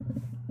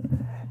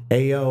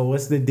Hey yo,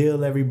 what's the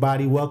deal,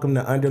 everybody? Welcome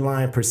to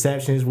Underlying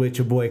Perceptions with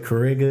your boy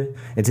Kariga.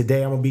 And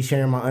today I'm gonna be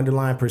sharing my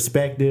underlying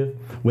perspective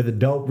with a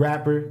dope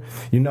rapper.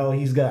 You know,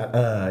 he's got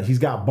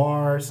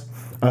bars.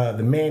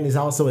 The man is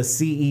also a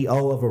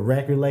CEO of a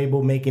record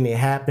label, making it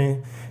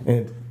happen.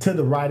 And to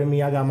the right of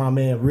me, I got my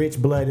man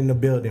Rich Blood in the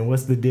building.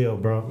 What's the deal,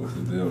 bro? What's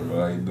the deal, bro?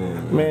 How you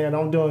doing, Man,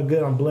 I'm doing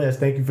good. I'm blessed.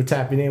 Thank you for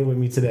tapping in with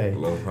me today.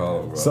 No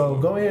problem, bro. So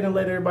go ahead and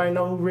let everybody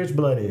know who Rich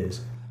Blood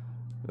is.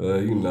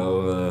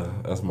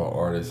 That's my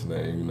artist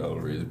name,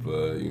 Rich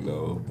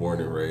Blood, born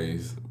and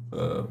raised,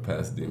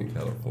 Pasadena,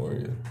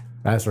 California.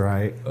 That's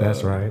right.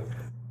 That's right.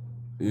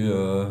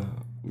 Yeah,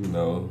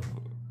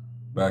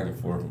 back and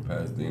forth from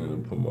Pasadena to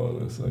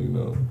Pomona, so,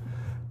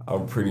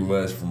 I'm pretty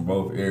much from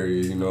both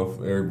areas,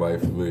 everybody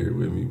familiar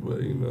with me,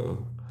 but,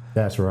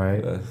 That's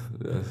right.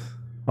 that's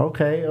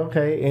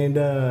Okay.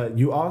 And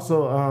you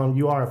also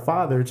you are a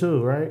father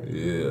too, right?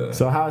 yeah.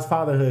 So how's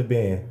fatherhood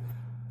been?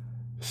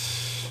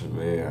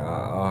 Man,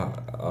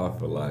 I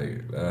feel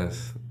like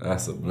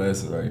that's a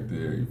blessing right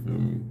there, you feel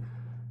me?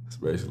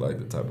 Especially like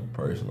the type of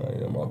person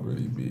I am, I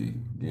really be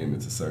getting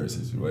into certain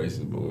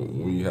situations. But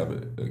when you have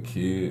a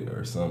kid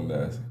or something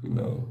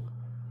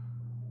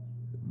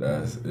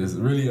it's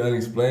really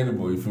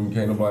unexplainable, you feel me?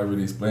 Can't nobody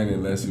really explain it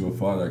unless you're a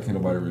father. Can't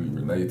nobody really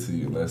relate to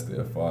you unless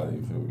they're a father,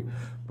 you feel me?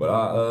 But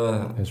I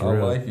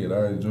like it,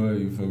 I enjoy it,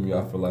 you feel me?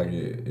 I feel like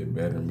it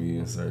bettered me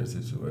in certain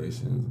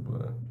situations,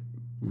 but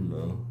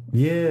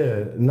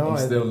Yeah, no, I'm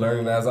still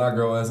learning as I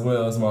grow as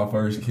well. It's my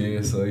first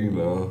kid,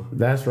 so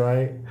That's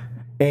right.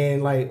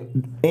 And like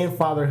in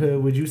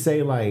fatherhood, would you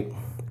say like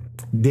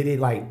did it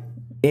like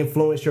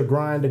influence your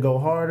grind to go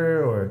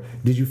harder, or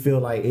did you feel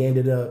like it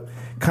ended up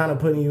kind of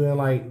putting you in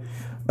like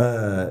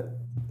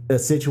a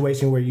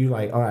situation where you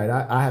like, all right,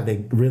 I have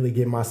to really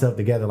get myself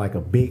together, like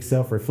a big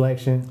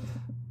self-reflection?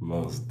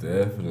 Most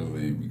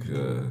definitely,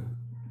 because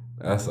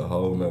that's a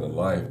whole nother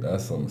life.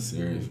 That's something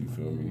serious, you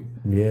feel me?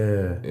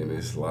 Yeah. And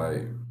it's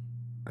like,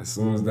 as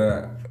soon as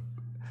that,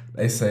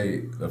 they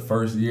say the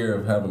first year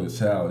of having a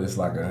child, it's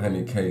like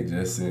 $100K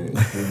just in, you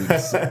feel me?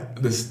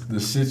 the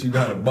shit you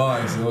gotta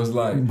buy. So it's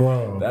like,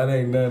 bro, that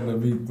ain't nothing to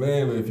be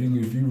playing with.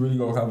 If you really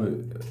gonna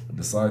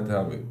decide to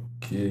have a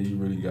kid, you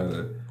really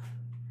gotta,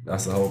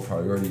 that's a whole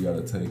priority you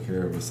gotta take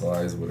care of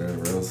besides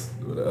whatever else,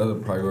 the other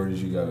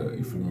priorities you gotta,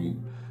 you feel me,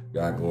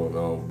 got going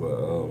on.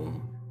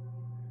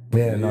 But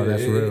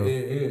that's real.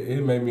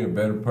 It made me a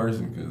better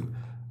person because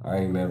I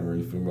ain't never,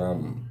 you feel me,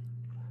 I'm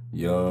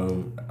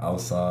young,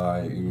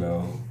 outside,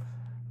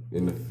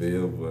 in the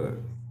field, but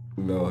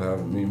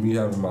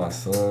having my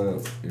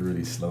son, it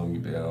really slowed me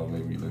down,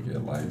 made me look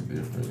at life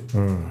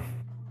different.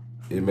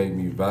 It made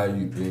me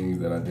value things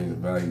that I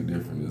didn't value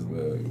different as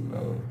well,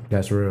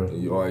 That's real.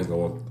 And you always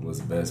know what's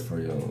best for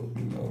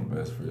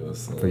best for your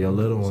son. For your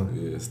little one.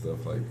 Yeah,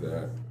 stuff like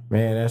that.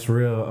 Man, that's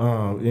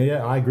real.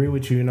 Yeah, I agree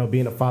with you.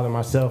 Being a father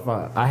myself,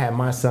 I had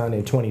my son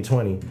in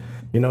 2020.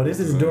 This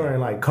is during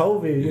like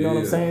COVID. You know what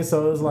I'm saying?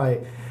 So it was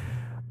like,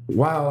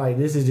 wow, like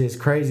this is just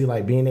crazy.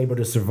 Like being able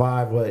to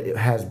survive what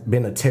has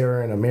been a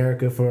terror in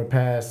America for a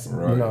past,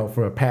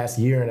 for a past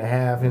year and a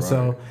half, and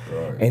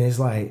and it's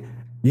like.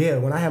 Yeah,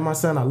 when I had my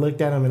son, I looked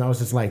at him and I was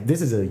just like,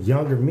 this is a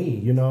younger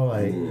me,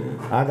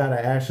 I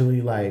gotta actually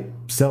like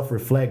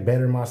self-reflect,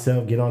 better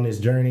myself, get on this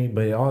journey,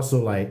 but it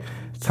also like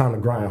it's time to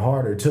grind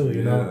harder too,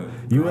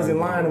 You wasn't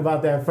lying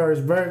about that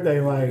first birthday,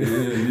 like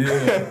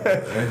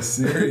That's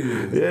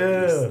serious.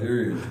 Yeah. That's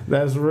serious.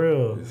 That's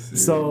real.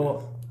 Serious.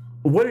 So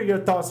what are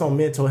your thoughts on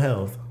mental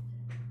health?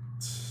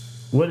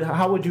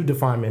 How would you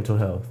define mental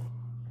health?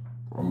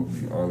 I'm gonna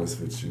be honest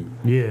with you.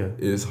 Yeah.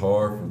 It's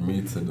hard for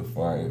me to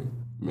define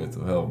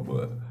mental health,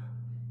 but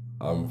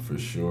I'm for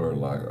sure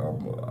like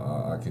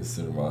I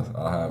consider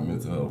I have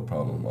mental health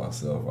problems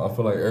myself. I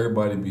feel like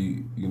everybody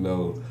be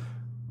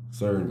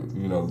certain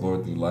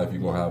going through life,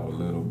 you're gonna have a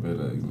little bit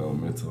of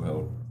mental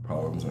health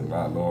problems or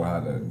not knowing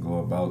how to go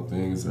about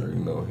things or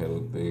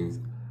handle things.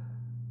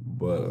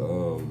 But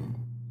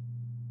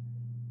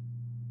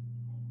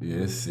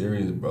yeah, it's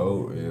serious,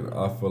 bro, and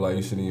I feel like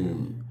you shouldn't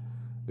even,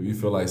 if you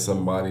feel like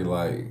somebody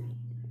like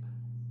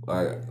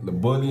the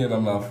bullying,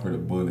 I'm not for the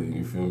bullying,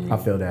 you feel me? I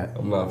feel that.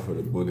 I'm not for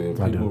the bullying.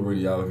 People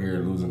really out here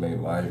losing their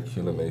life,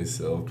 killing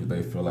themselves because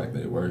they feel like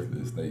they're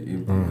worthless. They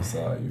empty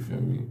inside, you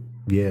feel me?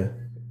 Yeah.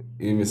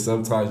 Even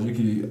sometimes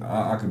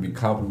I could be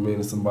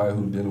complimenting somebody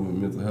who's dealing with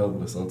mental health,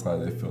 but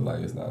sometimes they feel like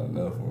it's not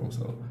enough for them.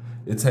 So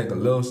it take a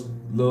little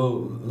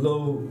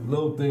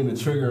thing to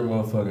trigger a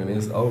motherfucker, and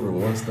it's over.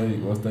 Once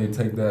they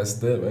take that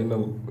step, ain't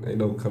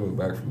no coming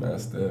back from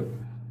that step.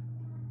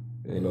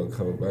 Ain't no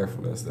coming back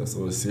from that stuff.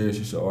 So it's serious.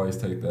 You should always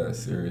take that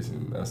serious,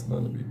 and that's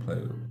nothing to be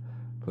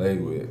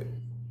played with.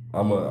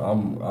 I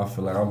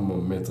feel like I'm a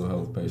mental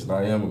health patient.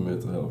 I am a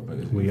mental health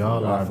patient. We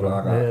all are. I feel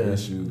like I got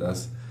issues.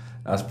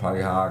 That's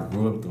probably how I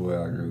grew up the way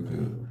I grew.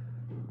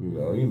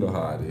 Cause you know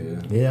how it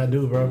is. Yeah, I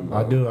do, bro.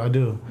 I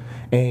do.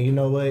 And you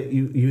know what?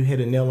 You hit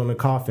a nail on the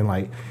coffin.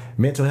 Like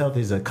mental health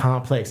is a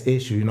complex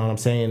issue. You know what I'm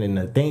saying? And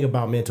the thing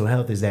about mental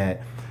health is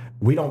that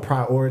we don't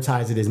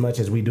prioritize it as much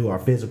as we do our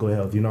physical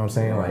health. You know what I'm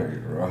saying?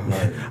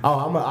 Right.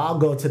 I'll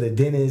go to the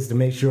dentist to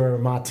make sure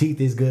my teeth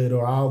is good,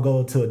 or I'll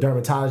go to a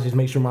dermatologist to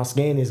make sure my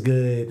skin is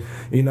good.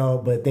 You know,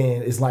 but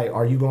then it's like,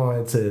 are you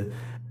going to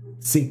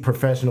seek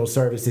professional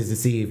services to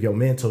see if your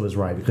mental is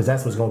right? Because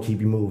that's what's gonna keep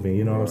you moving.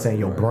 You know what I'm saying?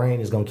 Your brain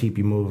is gonna keep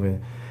you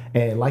moving.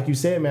 And like you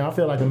said, man, I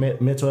feel like a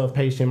mental health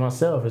patient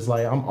myself. It's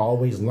like I'm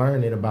always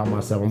learning about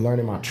myself. I'm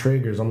learning my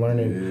triggers. I'm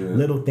learning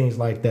little things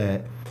like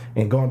that.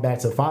 And going back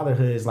to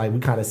fatherhood, it's like we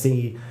kind of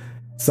see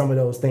some of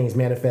those things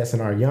manifest in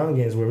our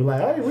youngins, where we're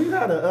like, hey, we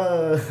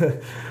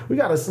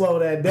gotta slow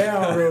that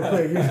down real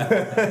quick.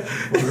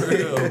 For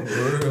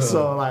real.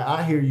 So like,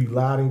 I hear you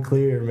loud and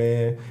clear,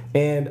 man.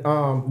 And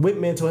with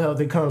mental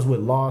health, it comes with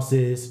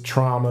losses,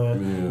 trauma.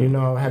 You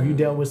know, have you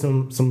dealt with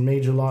some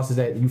major losses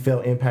that you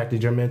felt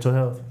impacted your mental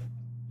health?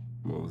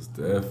 Most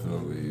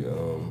definitely.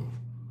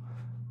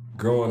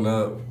 Growing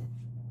up,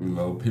 you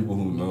know, people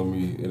who know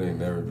me, it ain't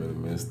never been a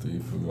mystery.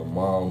 For my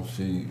mom,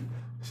 she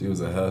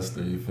was a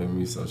hustler, you feel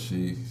me? So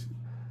she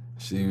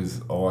was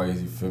always,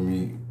 you feel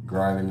me,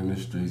 grinding in the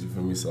streets, you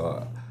feel me?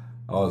 So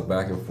I was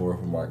back and forth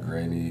with my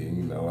granny, and,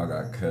 you know, I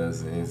got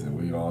cousins, and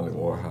we all in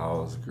our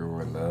house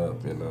growing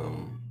up, and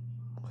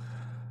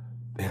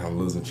damn, I'm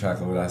losing track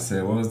of what I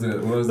said. What was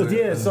it?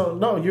 Yeah, so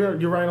no, you're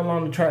right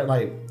along the track.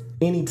 Like,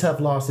 any tough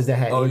losses that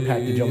had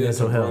impacted your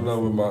mental health? Growing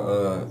up with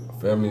my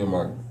family and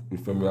my, you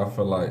feel me? I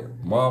feel like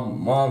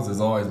mom's is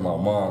always my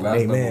mom.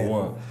 That's number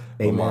one.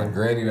 But my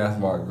granny, that's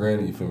my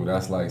granny. You feel me?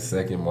 That's like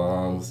second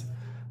mom's.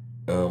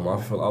 I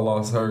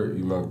lost her,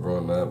 you know,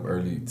 growing up,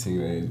 early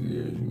teenage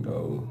years. You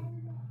know,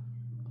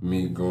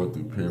 me going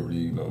through puberty,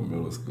 you know,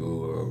 middle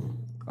school.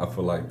 I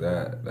feel like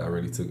that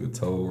really took a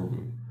toll on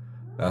me.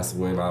 That's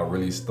when I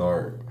really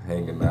start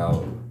hanging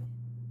out.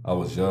 I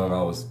was young.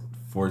 I was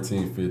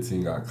 14,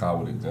 15, got caught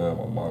with a gun.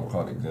 My mom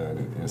caught a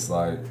gun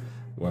inside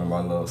one of my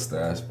little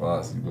stash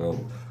spots, you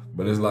know.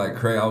 But it's like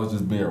crazy. I was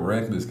just being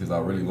reckless because I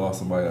really lost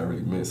somebody that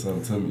really meant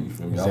something to me. You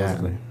feel me?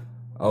 Exactly.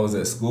 I was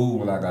at school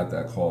when I got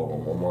that call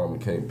when my mom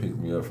came pick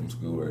me up from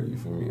school. You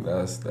feel me?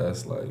 That's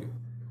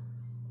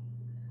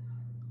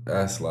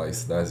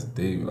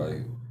deep.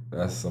 Like,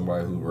 that's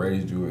somebody who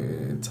raised you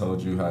and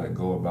told you how to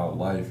go about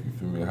life. You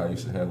feel me? How you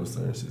should handle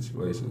certain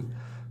situations.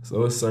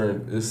 So it's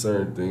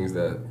certain things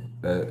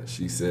that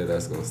she said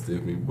that's gonna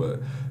stick me.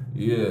 But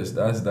yes,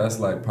 that's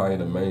like probably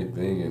the main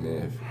thing. And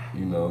if,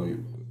 you know,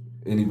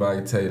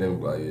 anybody tell them,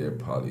 like, yeah,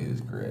 probably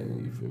his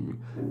granny, you feel me?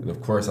 And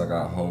of course I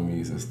got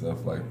homies and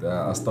stuff like that.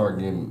 I start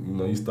getting, you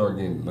know, you start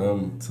getting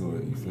numb to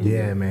it, you feel me?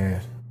 Yeah, man.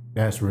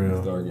 That's real.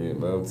 You start getting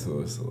numb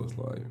to it, so it's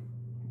like,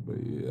 but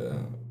yeah.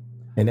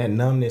 And that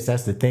numbness,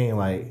 that's the thing,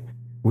 like,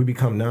 we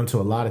become numb to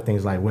a lot of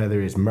things, like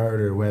whether it's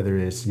murder, whether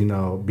it's, you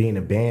know, being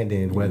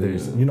abandoned, whether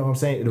it's, you know what I'm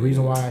saying? The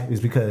reason why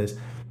is because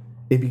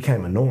it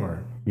became a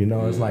norm. You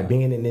know, it's like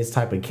being in this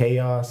type of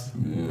chaos,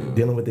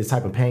 dealing with this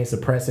type of pain,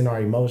 suppressing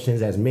our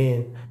emotions as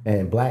men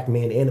and black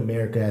men in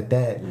America at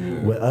that,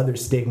 with other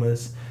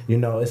stigmas. You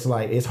know, it's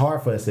like, it's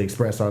hard for us to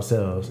express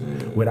ourselves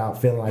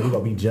without feeling like we're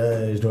going to be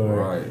judged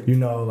or, you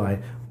know,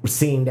 like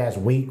seen as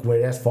weak,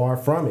 where that's far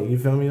from it. You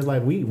feel me? It's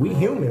like we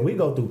human. We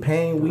go through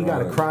pain. We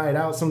got to cry it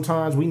out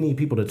sometimes. We need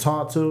people to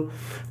talk to.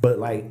 But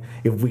like,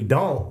 if we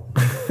don't...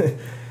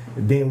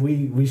 then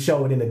we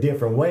show it in a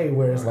different way,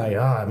 where it's like,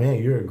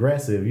 man, you're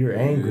aggressive, you're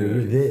angry,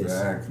 you're this.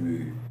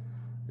 Exactly.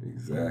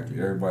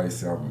 Everybody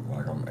say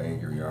I'm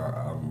angry.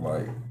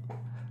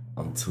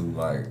 I'm too,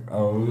 like, I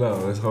don't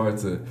know. It's hard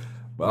to,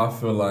 but I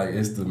feel like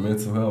it's the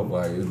mental health.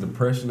 Like, it's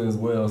depression as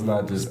well. It's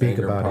not just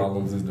anger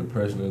problems. It's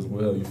depression as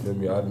well. You feel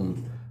me? I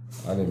didn't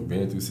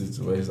been through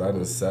situations. I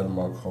done sat in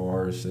my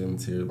car, shedding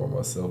tears by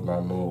myself,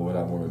 not knowing what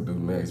I want to do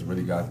next.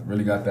 Really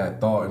got that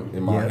thought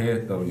in my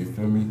head though. You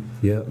feel me?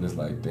 Yeah. And it's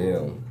like,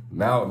 damn.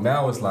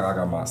 Now it's like I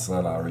got my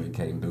son. I really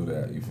can't do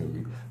that. You feel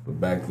me?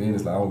 But back then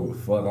it's like I don't give a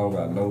fuck. I don't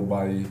got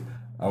nobody.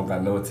 I don't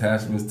got no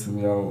attachments to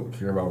me. I don't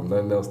care about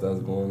nothing else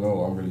that's going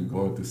on. I'm really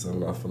going through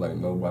something. I feel like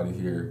nobody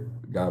here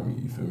got me.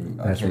 You feel me?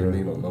 I can't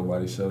lean on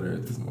nobody's shoulder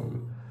at this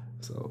moment.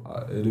 So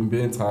it done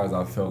been times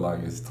I felt like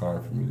it's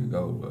time for me to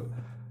go, but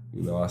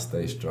you know, I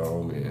stay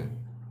strong, and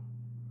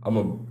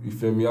you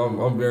feel me?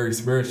 I'm very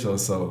spiritual,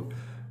 so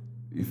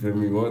you feel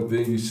me? One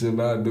thing you should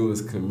not do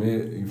is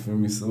commit, you feel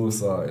me,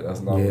 suicide.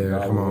 That's not what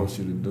God wants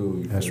you to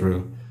do. That's real.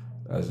 Me?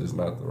 That's just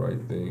not the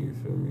right thing, you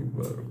feel me?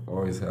 But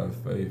always have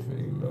faith and,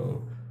 you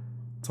know,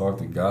 talk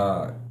to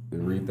God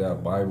and read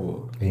that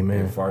Bible. Amen.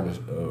 And find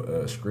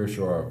a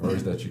scripture or a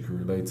verse that you can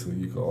relate to.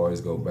 You can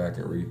always go back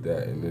and read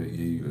that, and it'll give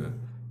you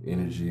the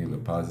energy and the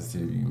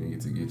positivity you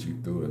need to get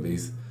you through at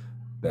least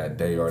that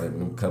day or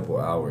that couple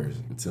hours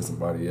until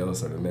somebody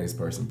else or the next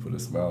person put a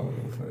smile on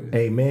their face.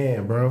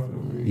 Amen, bro.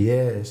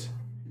 Yes.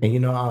 And you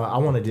know, I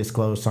want to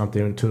disclose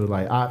something too.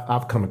 Like,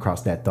 I've come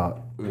across that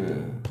thought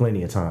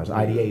plenty of times.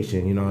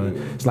 Ideation, you know.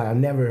 It's like I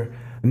never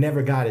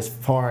got as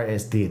far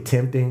as the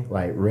attempting,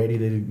 like ready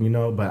to, you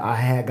know, but I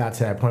had got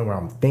to that point where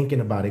I'm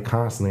thinking about it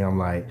constantly. I'm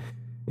like,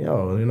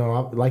 yo, you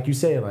know, like you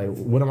said, like,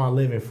 what am I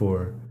living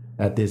for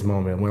at this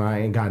moment when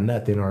I ain't got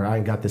nothing or I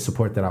ain't got the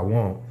support that I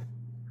want?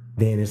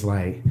 then it's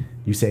like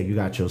you say you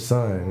got your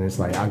son, and it's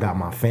like I got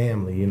my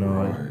family, you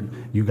know, Right.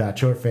 you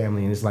got your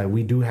family, and it's like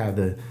we do have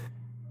to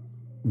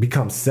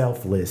become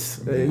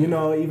selfless. You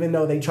know, even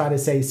though they try to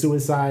say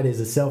suicide is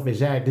a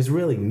selfish act, it's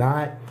really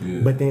not.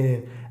 Yeah. But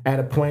then at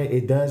a point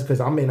it does, because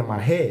I'm in my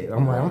head.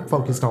 I'm like, I'm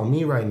focused on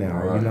me right now,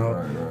 Right, you know?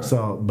 right.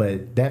 So,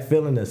 but that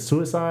feeling of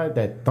suicide,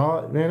 that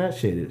thought, man, that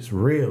shit is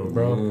real,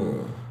 bro.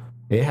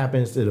 Yeah. It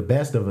happens to the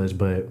best of us,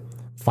 but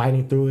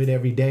fighting through it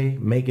every day,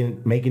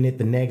 making it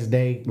the next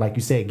day, like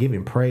you said,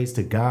 giving praise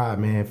to God,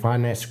 man.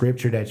 Find that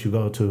scripture that you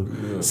go to.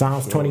 Yeah,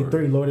 Psalms sure.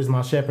 23, Lord is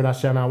my shepherd, I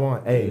shall not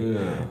want. Hey,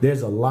 Yeah.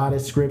 there's a lot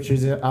of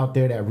scriptures out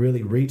there that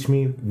really reach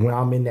me when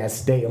I'm in that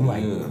state. I'm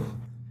like, Yeah.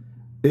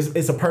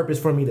 it's a purpose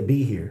for me to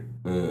be here.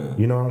 Yeah.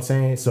 You know what I'm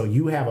saying? So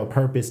you have a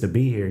purpose to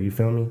be here, you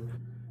feel me?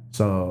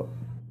 So,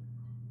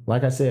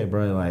 like I said,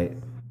 bro, like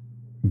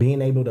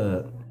being able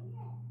to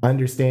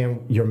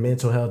understand your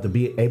mental health, to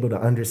be able to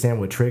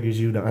understand what triggers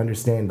you, to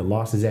understand the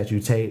losses that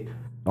you take,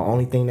 the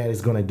only thing that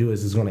it's going to do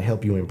is it's going to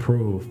help you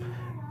improve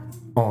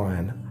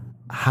on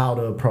how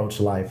to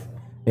approach life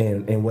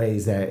in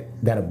ways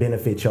that'll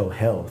benefit your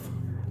health.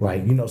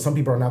 Like, you know, some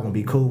people are not going to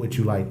be cool with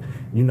you. Like,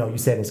 you know, you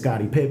said in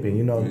Scottie Pippen,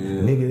 you know,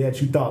 nigga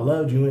that you thought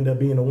loved you end up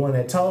being the one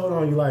that told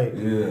on you. Like,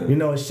 you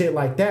know, shit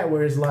like that,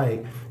 where it's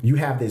like you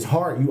have this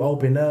heart, you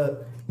open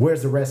up.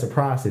 Where's the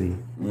reciprocity?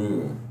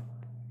 Yeah.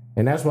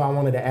 And that's why I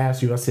wanted to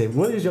ask you. I said,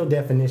 what is your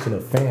definition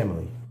of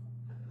family?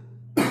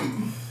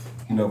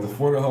 You know,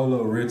 before the whole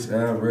little Rich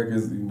Av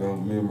records, you know,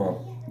 me and my,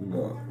 you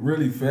know,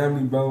 really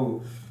family,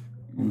 bro.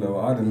 You know,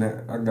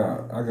 I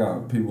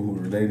got people who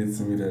related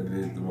to me that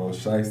did the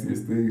most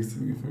shiestiest things to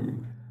me, feel me?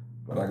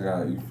 But I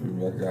got, you feel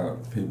me, I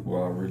got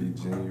people I really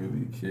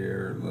genuinely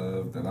care,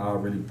 love, that I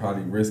really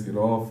probably risk it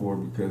all for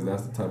because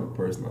that's the type of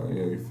person I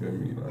am, you feel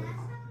me? Like,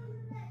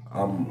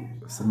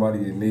 I'm somebody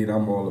in need,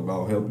 I'm all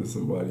about helping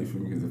somebody, you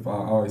feel me? Because I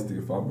always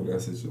think if I'm in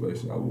that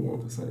situation, I would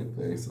want the same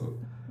thing, so.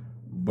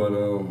 But,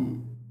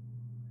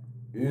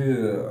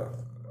 yeah.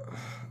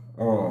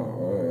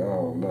 Oh, I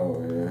don't know,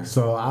 man.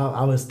 So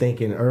I was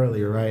thinking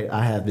earlier, right?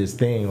 I have this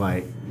thing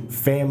like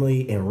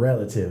family and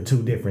relative,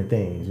 two different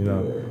things, you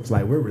know? Yeah. It's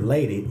like we're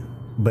related,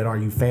 but are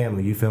you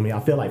family? You feel me? I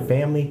feel like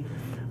family,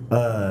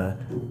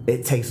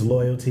 it takes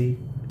loyalty,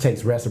 it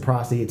takes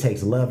reciprocity, it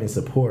takes love and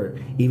support,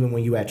 even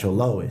when you at your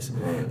lowest.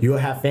 Right. You'll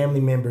have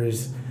family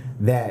members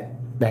that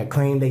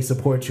claim they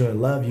support you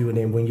and love you, and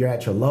then when you're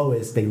at your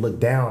lowest, they look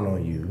down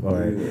on you,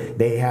 or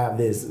they have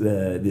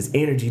this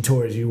energy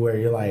towards you where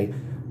you're like,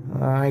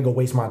 I ain't gonna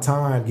waste my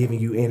time giving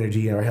you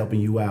energy or helping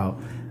you out.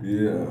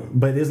 Yeah.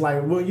 But it's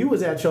like, well, you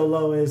was at your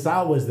lowest,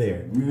 I was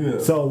there. Yeah.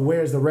 So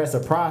where's the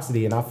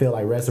reciprocity? And I feel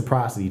like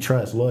reciprocity,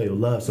 trust, loyal,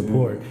 love,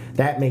 support,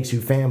 that makes you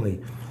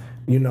family.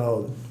 You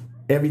know,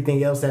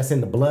 everything else that's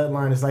in the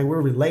bloodline, it's like we're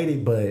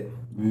related, but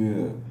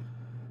Yeah.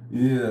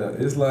 Yeah,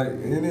 it's like,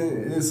 and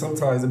it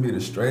sometimes it be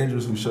the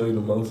strangers who show you the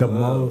most the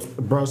love. most,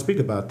 bro, speak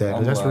about that, 'cause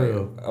I'm that's like,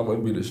 real. I'm gonna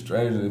be the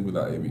stranger,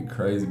 it'd be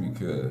crazy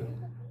because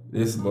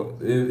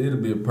it'll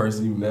be a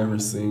person you never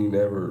seen,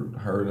 never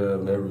heard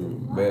of, never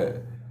even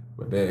met,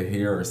 but they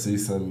hear or see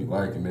something you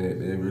like and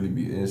they really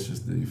be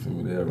interested, you feel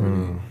me? They'll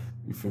really,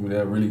 you feel me?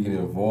 They'll really get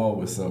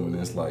involved with something.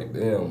 It's like,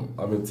 damn,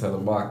 I've been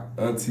telling my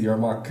auntie or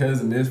my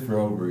cousin this for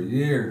over a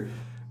year,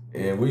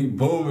 and we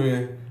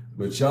booming,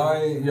 but y'all,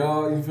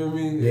 you feel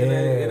me? Yeah.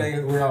 It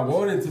ain't where I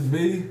want it to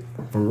be.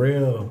 For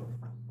real.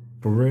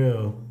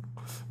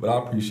 But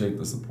I appreciate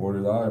the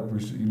supporters. I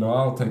appreciate, I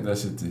don't take that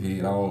shit to heat.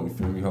 I don't, you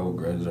feel me, hold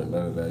grudges or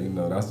none of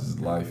that. That's just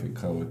life. It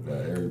come with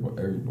that.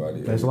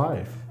 Everybody. That's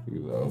life.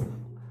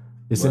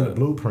 It's in the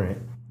blueprint.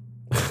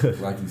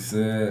 Like you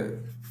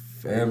said,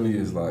 family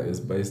is like, it's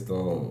based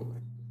on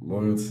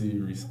loyalty,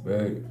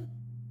 respect,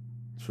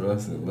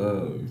 trust, and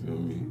love. You feel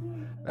me?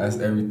 That's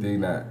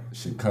everything that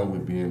should come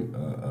with being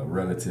a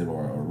relative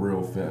or a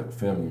real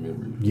family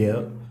member.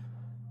 Yep.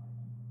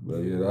 But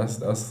yeah, that's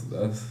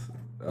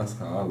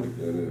how I look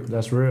at it.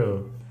 That's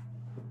real.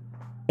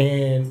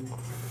 And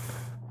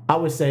I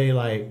would say,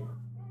 like,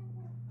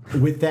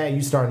 with that,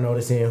 you start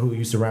noticing who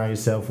you surround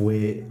yourself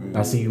with.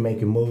 I see you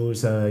making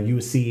moves. You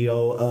a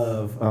CEO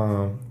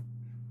of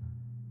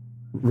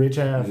Rich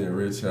Ave. Yeah,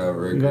 Rich Ave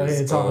Records. Go ahead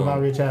and talk about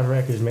Rich Ave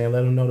Records, man.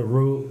 Let them know the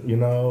root,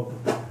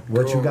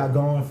 what you got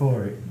going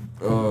for it.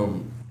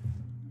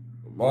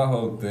 My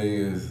whole thing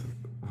is,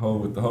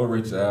 with the whole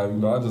Rich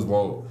Ave, I just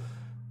want,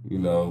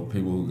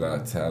 people who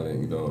got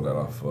talent, that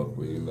I fuck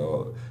with,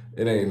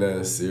 It ain't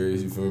nothing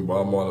serious, you feel me?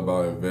 But I'm all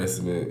about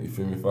investing in, you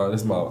feel me?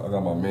 I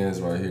got my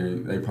mans right here.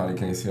 They probably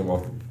can't see him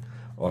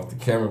off the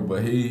camera,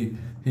 but he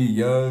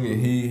young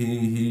and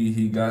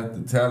he got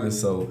the talent.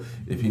 So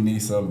if he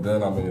needs something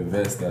done, I'm gonna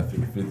invest that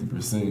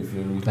 50%. You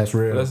feel me? That's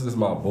real. But that's just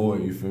my boy.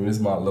 You feel me? It's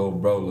my little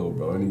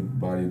bro.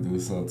 Anybody do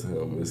something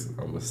to him,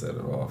 I'm gonna set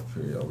it off.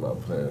 Period. I'm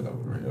not playing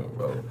over him,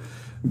 bro.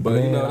 But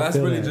Man, that's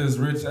really just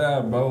Rich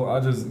Ave, bro. I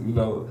just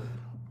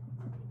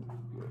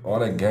all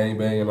that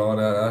gangbang and all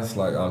that, that's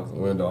like out the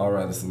window. I'd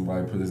rather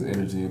somebody put his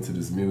energy into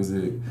this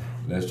music,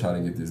 let's try to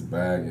get this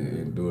bag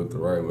and do it the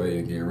right way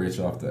and get rich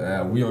off the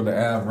app. We on the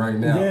app right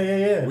now.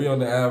 Yeah. We on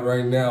the app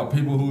right now.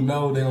 People who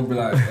know, they gonna be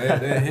like,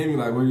 they hit me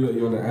like, where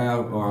you on the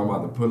app? Or I'm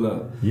about to pull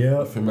up. Yeah.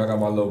 You feel me? I got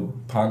my little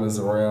partners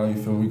around.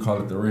 You feel me? We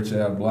call it the Rich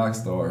App Block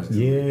Stars.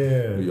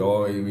 Yeah. We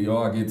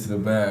all get to the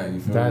bag. You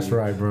feel That's me?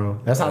 right, bro.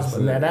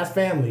 That's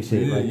family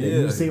shit. Yeah, Right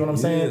there. You see what I'm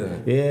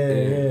saying?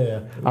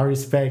 Yeah. I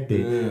respect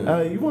it.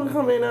 Yeah. You want to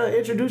come in and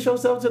introduce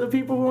yourself to the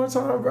people one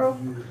time, bro?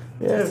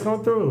 Yeah,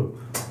 come through.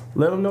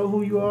 Let them know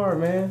who you are,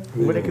 man.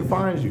 Where they can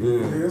find you.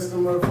 Yeah, it's the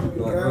motherfucking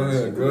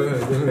Cash. Go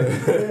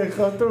ahead. Yeah,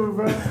 come through,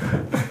 bro.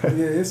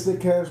 Yeah, it's the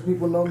Cash.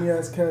 People know me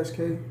as Cash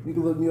K. You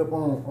can look me up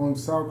on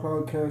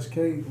SoundCloud, Cash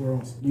K, or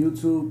on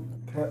YouTube,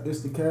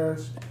 it's the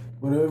Cash,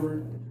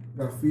 whatever.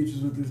 Got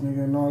features with this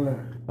nigga and all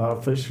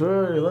that. For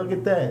sure. Look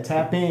at that.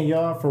 Tap in,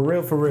 y'all. For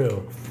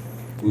real.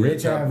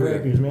 Rich App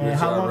Records, man.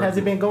 How long has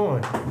it been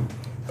going?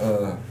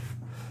 I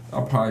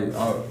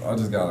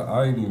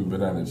ain't even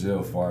been out of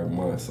jail 5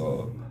 months,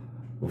 so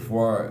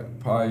before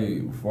I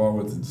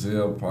went to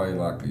jail, probably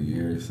like a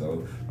year.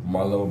 So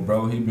my little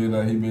bro, he been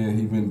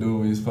doing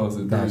what he's supposed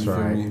to do. That's you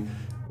feel right. me?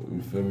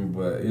 You feel me?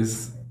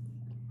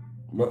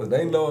 But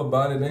they know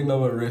about it. They know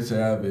what Rich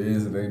App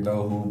is, and they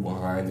know who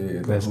behind it,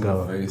 and Let's who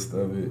go. the face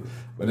of it.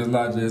 But it's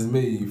not just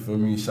me. You feel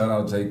me? Shout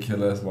out Jay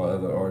Killer, that's my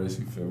other artist.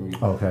 You feel me?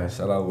 Okay.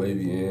 Shout out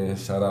Wavy N.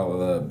 Shout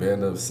out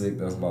Band Up Sick.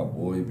 That's my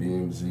boy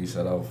BMG.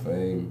 Shout out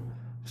Fame.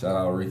 Shout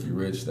out Ricky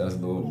Rich. That's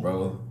little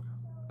bro.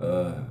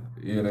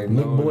 Yeah, they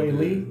know. Nick Boy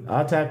Lee.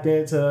 I tapped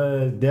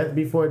into Death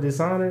Before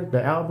Dishonor,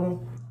 the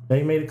album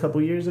they made a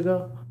couple years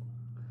ago.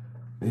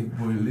 Nick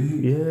Boy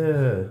Lee.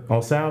 Yeah,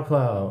 on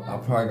SoundCloud. I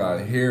probably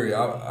gotta hear it.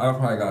 I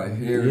probably gotta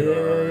hear it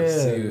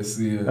or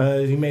see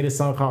it. He made a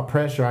song called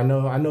Pressure. I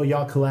know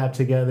y'all collab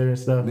together and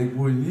stuff. Nick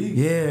Boy Lee.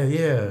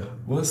 Yeah.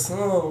 What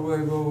song?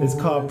 Wait. It's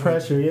called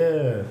Pressure.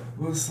 Yeah.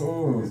 What This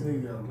song?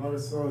 nigga got a lot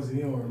of songs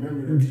he don't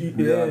remember that shit.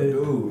 Yeah, I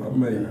do. I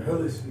made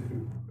Hella shit.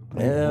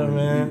 Yeah,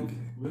 man.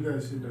 We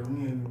got shit that we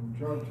ain't even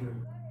dropped yet.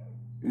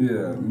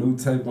 Yeah, new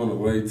tape on the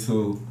way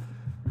too.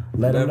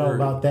 Let them know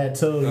about that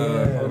too.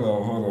 Yeah.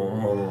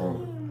 Hold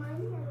on.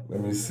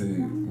 Let me see.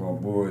 My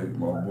boy,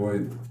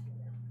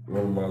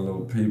 one of my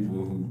little people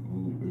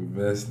who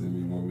invested in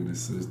me want me to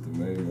switch the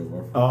name of my.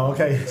 Oh,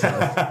 okay.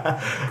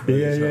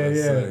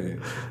 Yeah.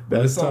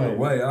 But it's on the tight.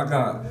 way. I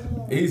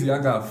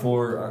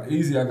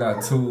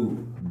got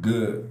 2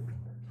 good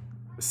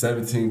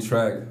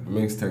 17-track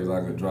mixtapes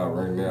I could drop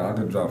right now. I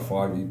could drop 5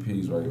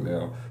 EPs right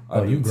now.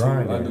 You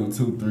grinding. I do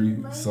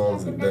 2-3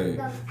 songs a day.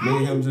 Me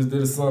and him just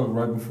did a song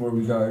right before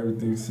we got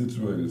everything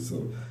situated.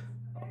 So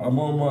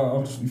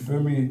you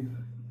feel me?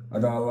 I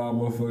got a lot of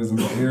motherfuckers in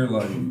the air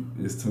like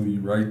it's to you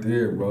right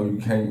there, bro. You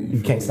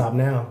can't stop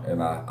now.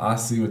 And I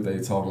see what they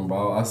talking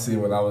about. I see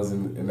when I was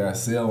in that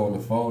cell on the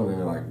phone and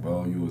they're like,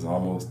 bro, you was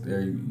almost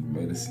there. You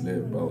made a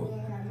slip,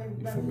 bro.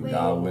 You feel me?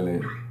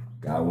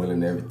 God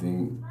willing,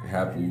 everything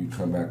happen. You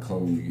come back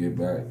home, you get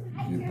back.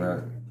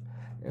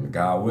 And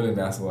God willing,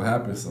 that's what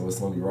happens. So it's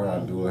only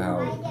right I do it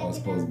how it's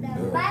supposed to be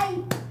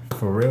done.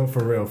 For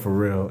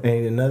real.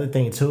 And another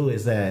thing too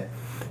is that,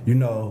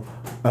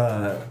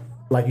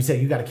 like you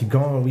said, you got to keep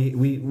going.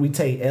 We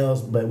take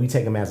L's, but we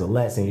take them as a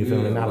lesson. You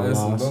feel me? Not a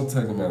loss. Don't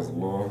take them as a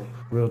loss.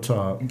 Real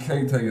talk. You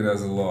can't take it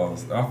as a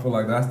loss. I feel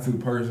like that's too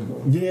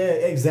personal. Yeah,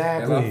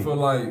 exactly. And I feel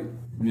like,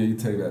 you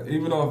take that.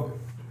 Even though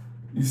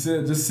you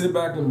said just sit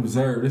back and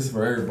observe. This is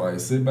for everybody.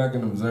 Sit back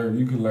and observe.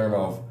 You can learn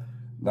off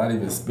not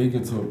even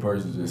speaking to a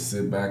person. Just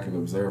sit back and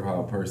observe how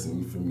a person,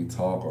 you feel me,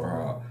 talk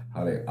or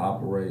how they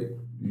operate.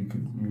 You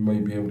may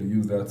be able to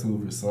use that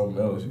too for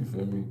something else. You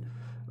feel me?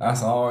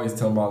 That's what I always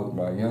tell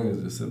my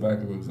youngest, just sit back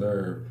and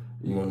observe.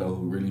 You gonna know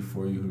who really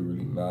for you, who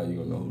really not. You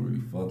gonna know who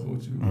really fucking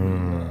with you, who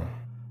really not.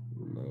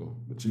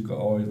 But you can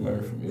always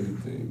learn from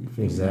anything.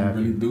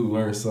 Exactly. You really do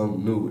learn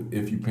something new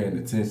if you paying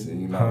attention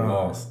and you're not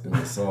lost in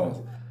the sauce.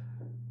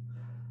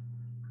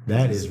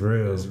 That is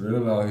real. It's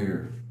real out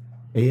here.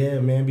 Yeah,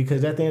 man,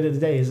 because at the end of the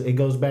day, it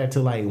goes back to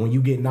like when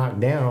you get knocked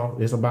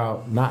down, it's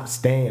about not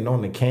staying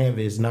on the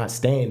canvas, not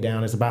staying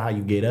down. It's about how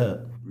you get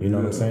up. You know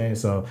what I'm saying?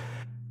 So,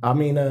 I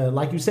mean,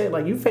 like you said,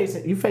 like you face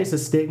a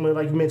stigma,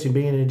 like you mentioned,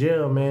 being in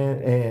jail,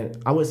 man.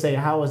 And I would say,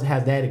 how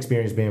has that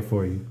experience been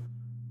for you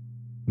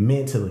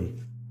mentally?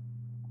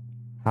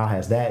 How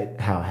has that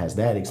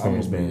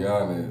experience been? Be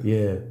honest.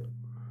 Yeah.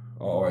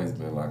 I've always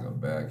been like a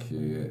bad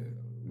kid,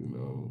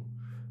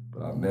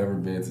 but I've never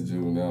been to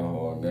juvenile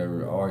hall.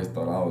 I always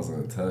thought I was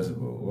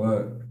untouchable.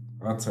 What?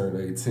 I turned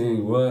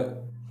 18.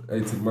 What?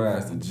 They took my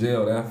ass to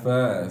jail that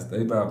fast.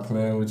 They not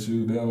playing with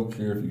you. They don't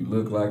care if you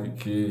look like a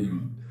kid.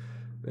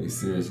 They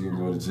serious. You can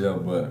go to jail.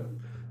 But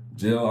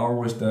jail, I don't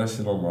wish that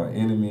shit on my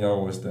enemy. I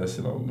don't wish that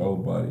shit on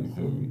nobody. You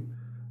feel me?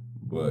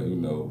 But if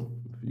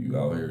you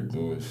out here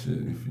doing shit,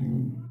 if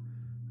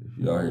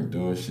you out here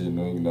doing shit,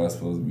 knowing you're not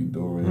supposed to be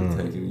doing it,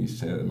 taking these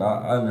chances. And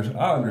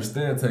I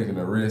understand taking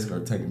a risk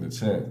or taking a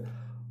chance.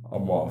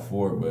 I'm all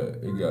for it, but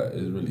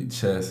it's really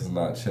chess. It's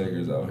not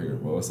checkers out here,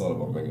 bro. It's all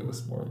about making a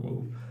smart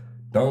move.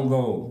 Don't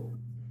go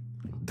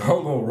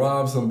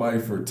rob somebody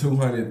for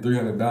 $200,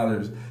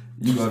 $300.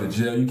 you go to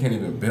jail, you can't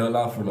even bail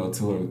out for no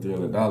 $200,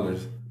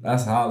 $300.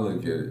 That's how I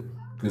look at it.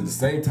 Because the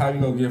same time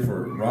you gonna get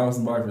for robbing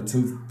somebody for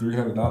 $200,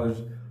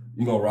 $300,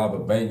 you gonna rob a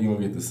bank, you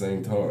gonna get the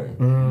same time.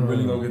 You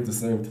really gonna get the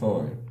same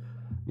time.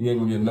 You ain't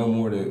gonna get no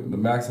more than, the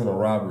max on a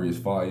robbery is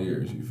 5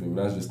 years, you feel me?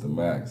 That's just the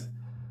max.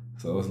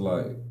 So it's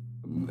like,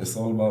 it's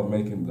all about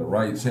making the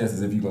right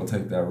chances if you're gonna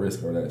take that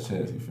risk or that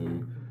chance, you feel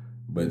me?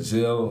 But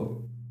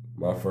jail,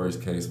 my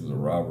first case was a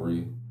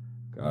robbery.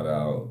 Got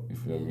out, you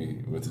feel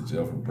me? Went to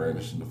jail for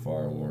brandishing the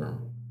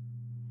firearm.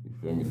 You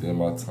feel me? Did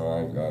my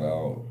time, got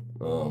out.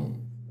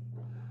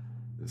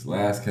 This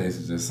last case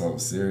is just something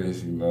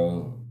serious, you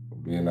know,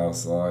 being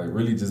outside,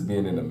 really just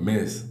being in the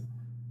midst.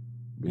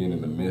 Being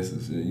in the midst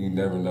of shit. You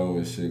never know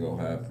when shit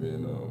gonna happen,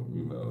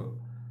 you know.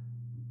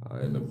 I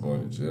ended up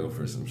going to jail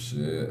for some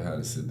shit. I had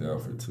to sit down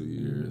for 2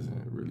 years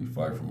and really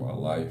fight for my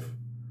life.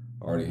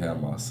 I already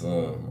had my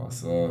son. My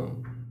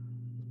son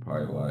was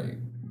probably like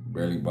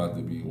barely about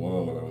to be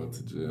 1 when I went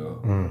to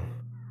jail.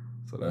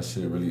 So that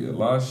shit really, a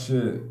lot of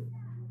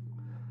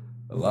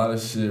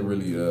shit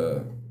really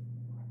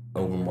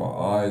opened my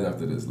eyes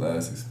after this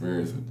last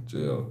experience with the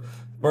jail.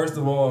 First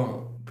of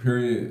all,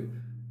 period,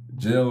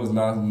 jail is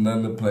not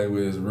nothing to play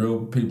with. It's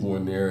real people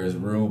in there. It's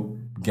real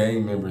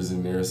gang members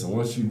in there. So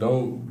once you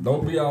don't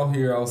be out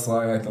here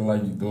outside acting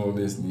like you're doing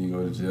this and you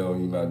go to jail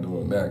and you're not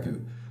doing that, because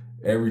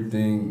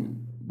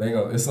everything,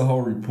 it's a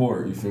whole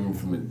report, you feel me,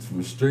 from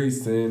the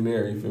streets to in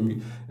there, you feel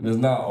me? And it's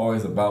not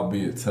always about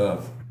being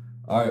tough.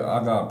 I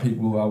got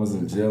people who I was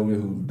in jail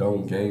with who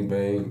don't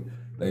gangbang.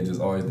 They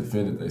just always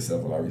defended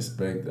themselves, and I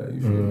respect that,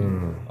 you feel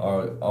me? I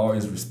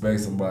always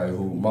respect somebody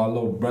who, my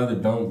little brother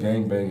don't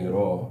gangbang at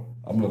all.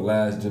 I'm the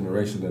last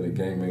generation of the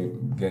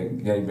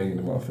gangbanging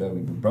in my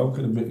family. But bro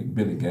could have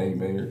been a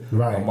gangbanger.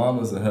 Right. My mom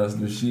was a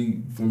hustler.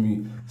 She, feel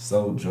me,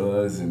 sold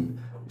drugs, and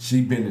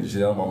she been to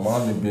jail. My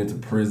mom had been to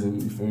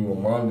prison, you feel me?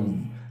 My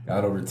mom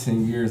got over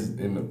 10 years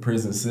in the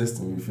prison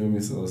system, you feel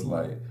me? So it's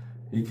like,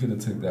 he could have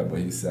took that, but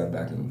he sat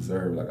back and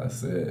observed, like I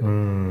said.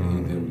 And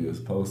he did what he was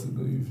supposed to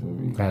do, you feel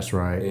me? That's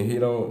right. And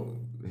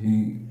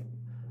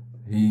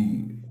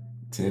he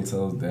 10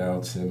 toes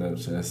down, chin up,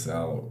 chest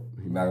out.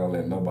 He not gonna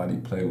let nobody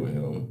play with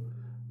him.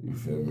 You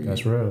feel me?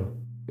 That's real.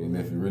 And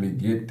if you really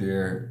get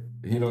there,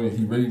 if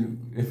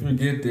you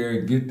get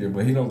there,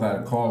 but he don't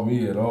gotta call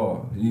me at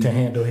all. To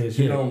handle his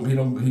shit.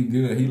 He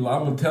good.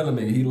 I'm telling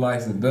nigga, he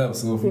licensed up.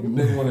 So if you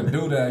nigga wanna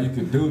do that, you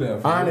can do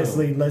that.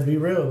 Honestly, let's be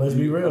real. I'm just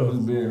being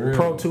real.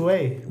 Pro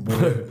 2A.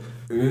 But,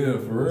 yeah,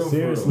 for real.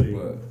 Seriously. For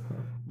real.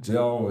 But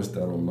jail don't wish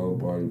that on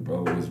nobody,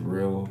 bro. It's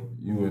real.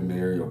 You in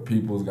there, your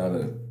people's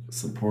gotta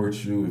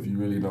support you. If you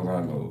really don't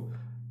got no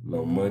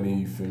money,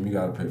 you feel me? You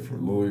gotta pay for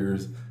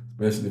lawyers.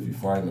 Especially if you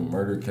find the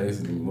murder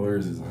cases, the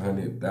lawyers is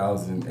 $100,000,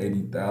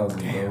 $80,000,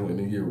 bro, and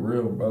they get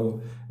real,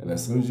 bro. And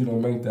as soon as you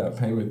don't make that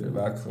payment, they're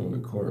not coming to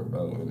court,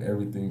 bro. And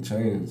everything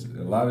changed.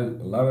 A lot of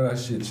that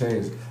shit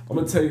changed. I'm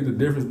gonna tell you the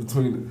difference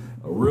between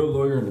a real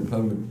lawyer and a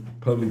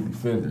public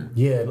defender.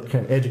 Yeah,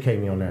 can educate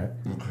me on that.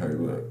 Okay,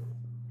 look.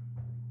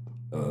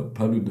 A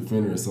public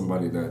defender is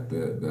somebody that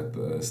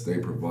the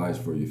state provides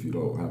for you if you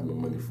don't have no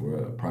money for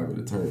a private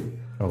attorney.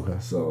 Okay.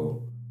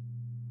 So,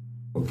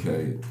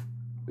 okay.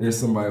 There's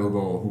somebody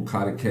who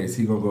caught a case,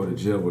 he gonna go to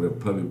jail with a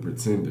public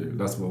pretender.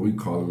 That's what we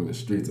call them in the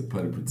streets, a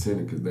public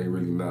pretender, because they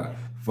really not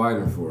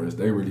fighting for us.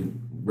 They really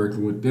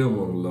working with them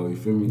on the low, you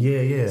feel me?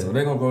 Yeah. So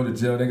they gonna go to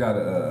jail, they got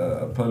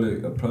a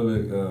public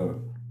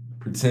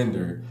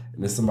pretender,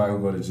 and there's somebody who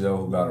go to jail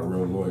who got a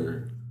real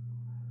lawyer.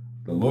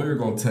 The lawyer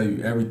gonna tell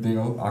you everything.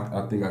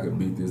 I think I could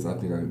beat this, I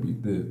think I could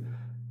beat this.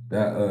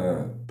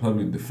 That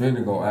public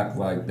defender gonna act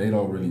like they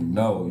don't really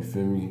know, you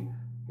feel me?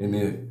 And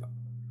if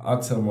I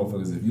tell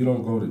motherfuckers, if you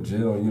don't go to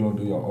jail and you don't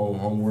do your own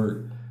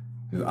homework,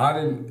 cause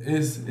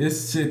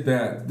it's shit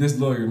that this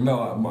lawyer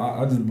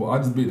I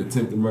just beat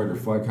attempted murder,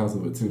 5 counts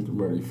of attempted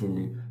murder, you feel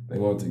me? They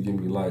wanted to give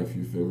me life,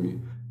 you feel me?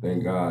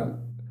 Thank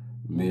God,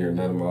 me or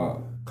none of my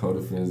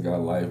co-defendants got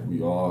life.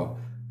 We all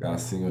got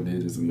single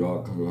digits, we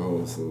all coming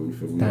home, so you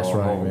feel me? That's all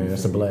right, home, man,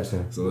 that's a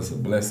blessing. So it's a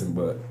blessing,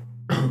 but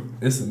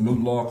it's a new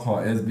law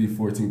called SB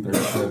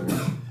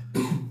 1437.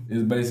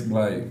 It's basically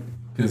like,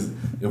 because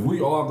if we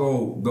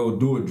all go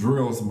do a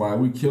drill on somebody,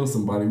 we kill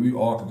somebody, we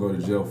all could go to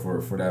jail for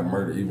that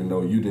murder, even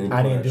though you didn't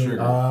pull that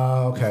trigger.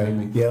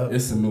 Okay. Yeah.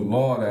 It's a new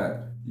law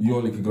that you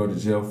only could go to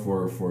jail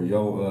for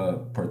your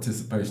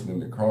participation in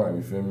the crime.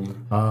 You feel me?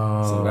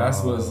 So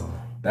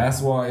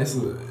that's why it's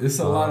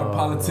a lot of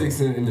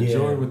politics in the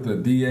joint with the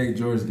DA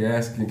George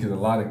Gaskin, because a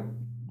lot of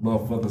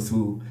motherfuckers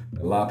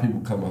a lot of people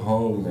coming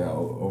home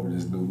now over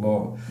this new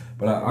law.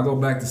 But I go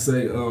back to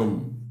say,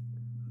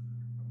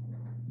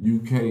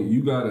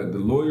 the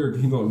lawyer,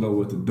 he gonna know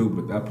what to do,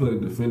 but that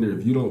public defender,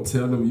 if you don't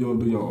tell them, you don't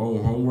do your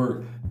own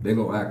homework, they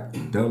gonna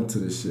act dumb to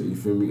this shit, you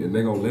feel me? And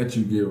they gonna let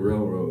you get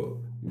railroad,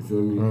 you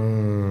feel me?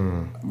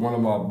 One of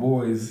my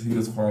boys, he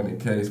was fighting a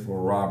case for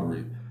a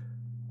robbery.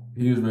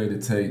 He was ready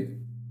to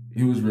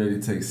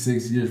take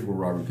 6 years for a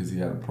robbery because he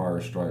had a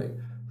prior strike,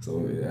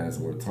 so it adds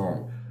more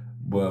time.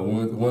 But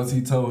once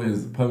he told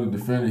his public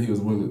defender he was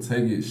willing to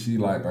take it, she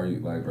like, are you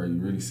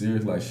really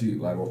serious? Like, she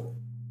like,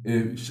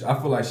 I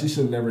feel like she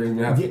should never even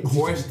have to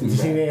question that.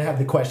 She didn't have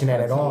to question that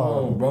at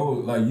all. Come on, bro.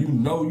 Like,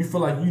 you feel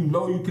like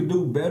you could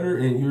do better,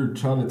 and you're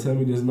trying to tell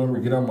me this number,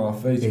 get out my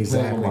face. You're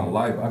playing with my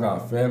life. I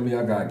got family,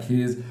 I got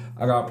kids,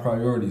 I got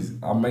priorities.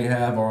 I may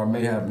have or I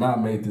may have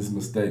not made this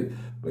mistake,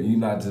 but you're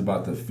not just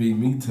about to feed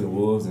me to the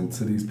wolves and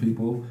to these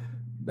people.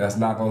 That's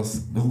not gonna.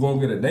 Who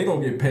gonna get it? They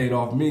gonna get paid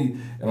off me,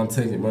 and I'm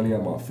taking money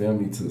out of my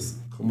family to.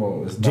 Come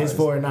on, it's just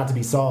for it not to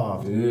be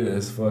solved. Yeah,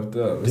 it's fucked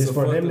up. Just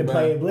for them to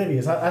play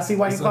oblivious. I see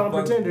why you call them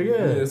pretender.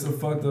 Yeah, it's a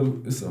fucked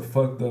up. It's a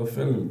fucked up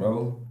feeling,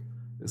 bro.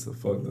 It's a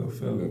fucked up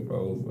feeling,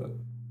 bro. But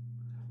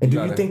and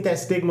do you think that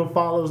stigma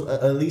follows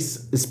at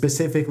least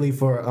specifically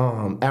for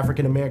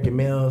African American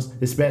males,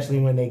 especially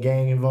when they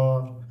gang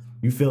involved?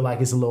 You feel like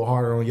it's a little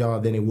harder on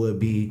y'all than it would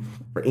be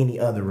for any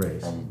other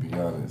race? I'm gonna be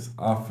honest.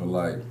 I feel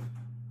like.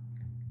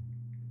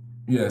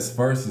 Yes,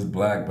 first is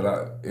black,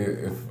 but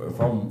if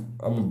I'm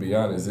gonna be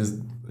honest, it's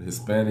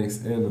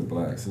Hispanics and the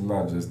blacks. It's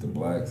not just the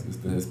blacks; it's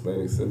the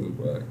Hispanics and the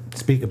blacks.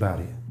 Speak about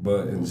it.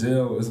 But in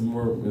jail, it's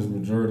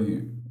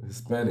majority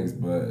Hispanics,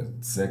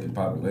 but second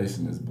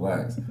population is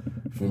blacks.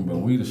 You feel me? But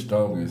we the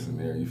strongest in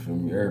there. You feel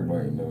me?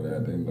 Everybody know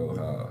that. They know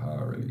how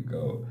it really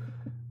go.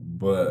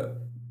 But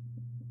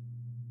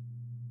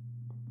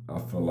I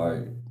feel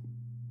like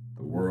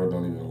the world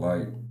don't even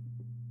like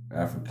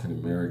African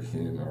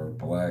American or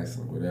blacks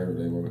or whatever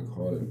they want to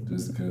call it,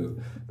 just because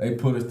they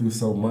put us through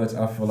so much.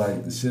 I feel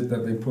like the shit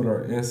that they put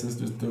our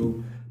ancestors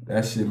through,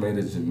 that shit made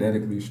us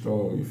genetically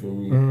strong. You feel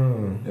me?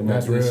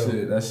 That's real.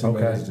 That shit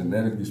made us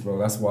genetically strong.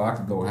 That's why I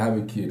could go have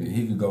a kid and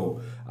he could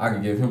go. I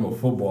could give him a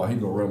football. He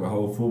could run the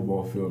whole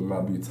football field and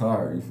not be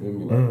tired. You feel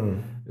me?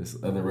 Like it's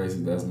other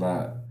races that's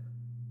not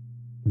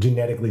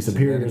genetically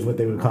superior is what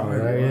they would call it,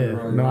 right?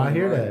 Right. No, I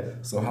hear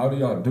that. So how do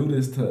y'all do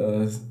this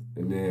to us,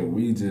 and then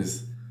we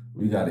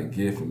got a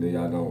gift and then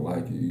y'all don't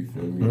like it, you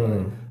feel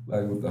me?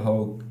 Like with the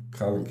whole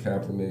Colin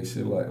Kaepernick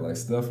shit, like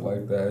stuff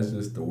like that. It's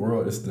just the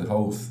world, it's the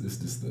host, it's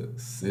just the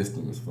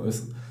system.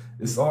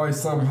 It's always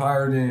something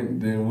higher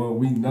than what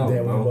we know,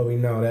 bro. What we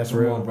know, that's Come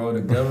real. on, bro.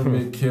 The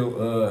government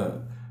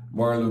killed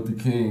Martin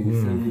Luther King,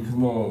 you feel me?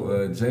 Come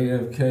on,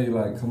 JFK,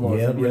 like, come on,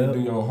 if you really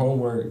do your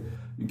homework,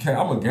 you can't.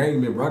 I'm a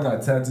gang member, I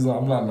got tattoos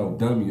on, I'm not no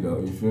dummy though,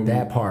 you feel me?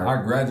 That part.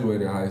 I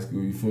graduated high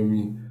school, you feel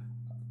me?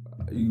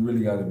 You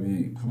really gotta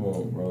be, come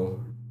on,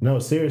 bro. No,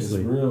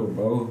 seriously. It's real,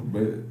 bro.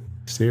 But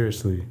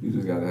seriously, you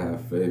just gotta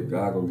have faith.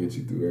 God gonna get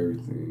you through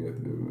everything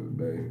at the end of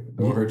the day.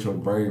 Don't hurt your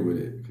brain with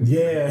it.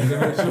 Yeah.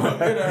 It'll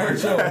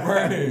hurt your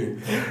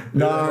brain.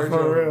 Nah,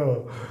 for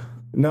real.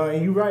 No,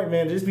 and you're right,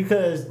 man. Just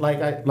because,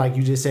 like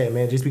you just said,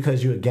 man, just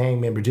because you're a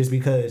gang member, just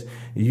because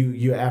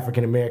you're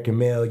African American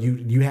male,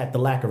 you have the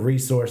lack of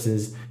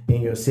resources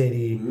in your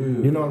city.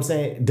 You know what I'm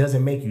saying?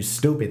 Doesn't make you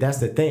stupid. That's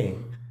the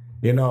thing.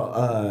 You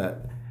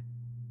know,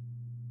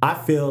 I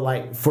feel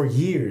like for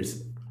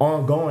years,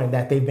 ongoing,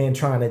 that they've been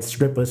trying to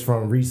strip us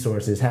from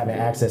resources, having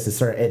access to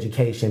certain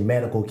education,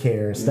 medical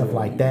care, and stuff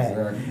like that.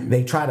 Exactly.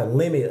 They try to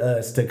limit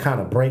us to kind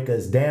of break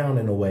us down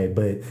in a way,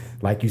 but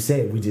like you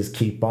said, we just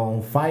keep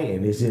on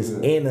fighting. It's just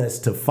in us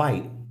to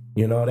fight.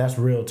 You know, that's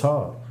real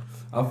talk.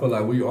 I feel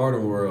like we are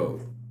the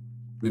world,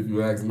 if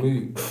you ask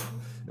me.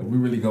 If we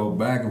really go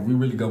back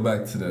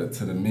to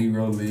the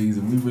Negro leagues,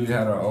 if we really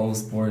had our own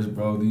sports,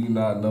 bro, do you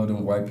not know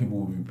them white people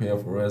would be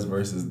paying for us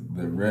versus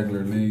the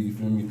regular league? You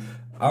feel me?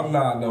 I'm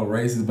not no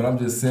racist, but I'm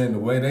just saying the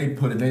way they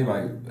put it, they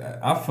like,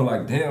 I feel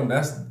like, damn,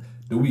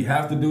 do we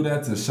have to do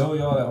that to show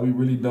y'all that we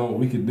really don't,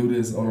 we can do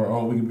this on our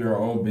own, we can be our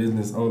own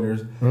business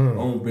owners,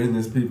 own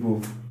business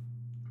people,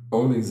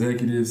 own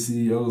executives,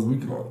 CEOs,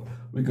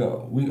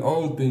 we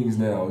own things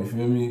now, you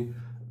feel me?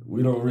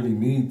 We don't really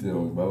need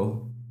them,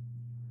 bro.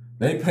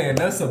 They paying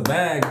us a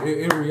bag.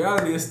 In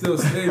reality, it's still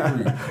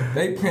slavery.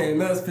 They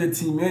paying us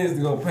 $15 million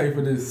to go pay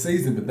for this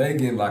season, but they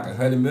getting like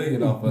 $100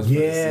 million off us.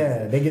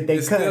 Yeah, they get their cut.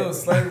 It's still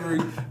slavery,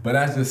 but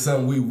that's just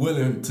something we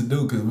willing to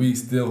do because we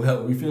still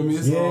help. You feel me?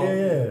 It's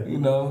all, you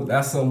know,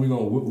 that's something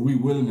we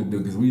willing to do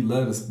because we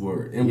love the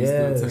sport and we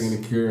still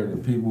taking care of the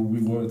people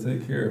we want to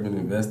take care of and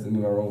investing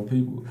in our own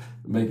people,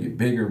 make it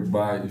bigger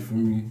by, you feel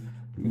me?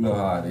 You know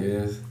how it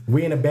is.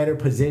 We in a better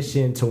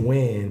position to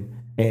win.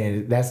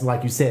 And that's,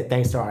 like you said,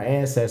 thanks to our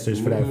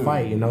ancestors for that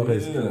fight, you know,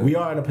 because we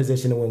are in a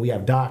position when we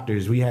have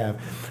doctors, we have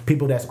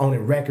people that's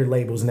owning record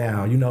labels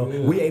now, you know,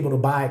 we able to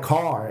buy a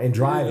car and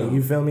drive it,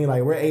 you feel me?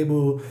 Like, we're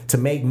able to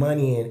make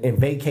money and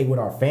vacate with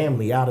our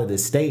family out of the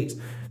States.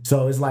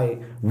 So it's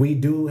like, we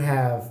do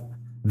have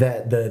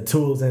the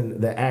tools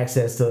and the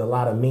access to a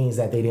lot of means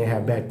that they didn't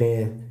have back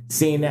then.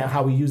 Seeing that,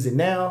 how we use it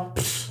now,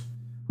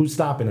 who's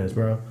stopping us,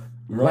 bro?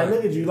 Right. Like,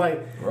 look at you,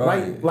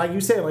 like you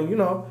said, like, you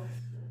know,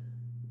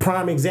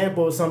 prime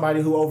example of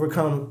somebody who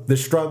overcome the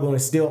struggle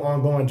and still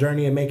ongoing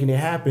journey and making it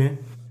happen.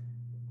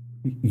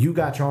 You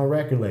got your own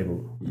record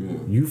label. Yeah.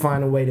 You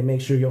find a way to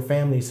make sure your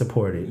family's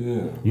supported.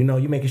 Yeah. You know,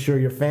 you making sure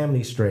your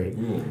family's straight.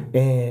 Yeah.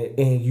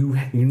 And you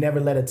never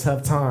let a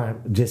tough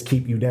time just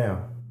keep you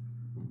down.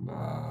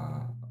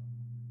 Nah.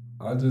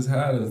 I just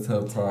had a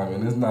tough time,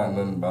 and it's not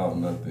nothing about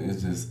nothing.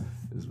 It's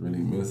really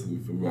mentally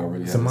for me. I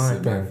really had to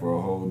sit back for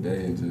a whole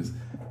day and just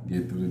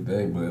get through the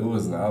day. But it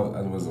wasn't.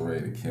 I wasn't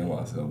ready to kill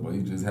myself. But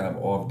you just have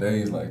off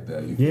days like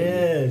that. You feel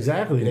me?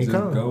 Exactly. And they just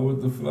come. go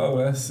with the flow.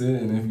 That's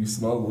it. And if you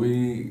smoke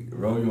weed,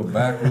 roll your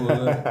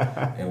backwood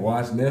and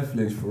watch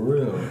Netflix for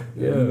real.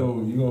 Yeah.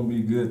 You gonna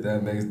be good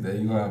that next day.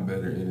 You gonna have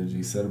better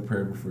energy. Say a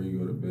prayer before you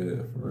go to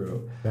bed. For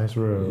real. That's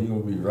real. You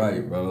gonna be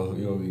right, bro.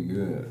 You gonna be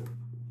good.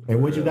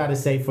 And what you got to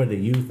say for the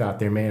youth out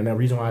there, man? The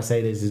reason why I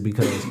say this is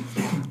because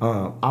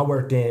I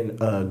worked in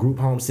group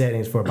home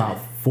settings for about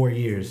 4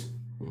 years.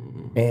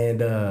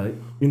 And, a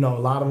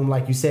lot of them,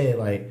 like you said,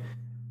 like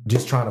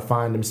just trying to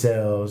find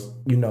themselves,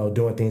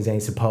 doing things they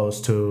ain't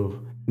supposed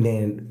to, and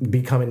then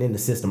be coming in the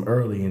system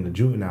early in the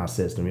juvenile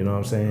system, you know what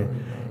I'm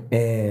saying?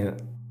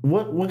 And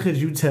what could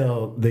you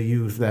tell the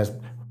youth that's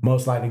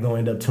most likely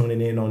going to end up tuning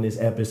in on this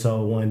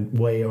episode one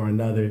way or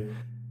another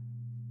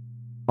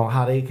on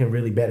how they can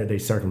really better their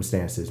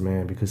circumstances,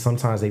 man? Because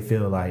sometimes they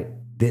feel like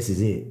this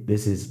is it.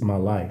 This is my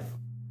life.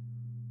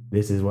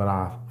 This is what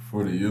I...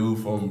 For the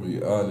youth, I'm gonna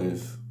be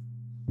honest.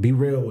 Be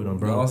real with them,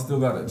 bro. Y'all still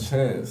got a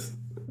chance.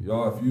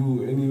 Y'all, if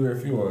you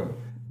in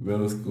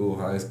middle school,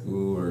 high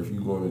school, or if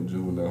you going to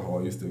juvenile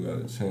hall, you still got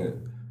a chance.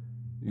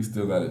 You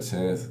still got a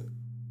chance.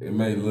 It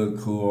may look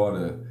cool, all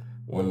the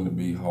wanting to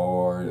be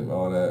hard and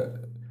all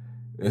that.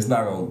 It's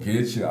not gonna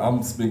get you.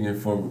 I'm speaking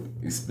from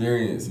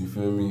experience, you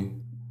feel me?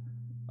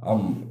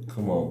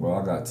 Come on,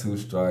 bro. I got 2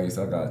 strikes.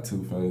 I got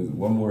 2 felonies.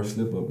 One more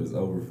slip up is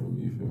over for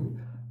me. You feel me?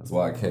 That's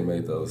why I can't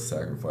make those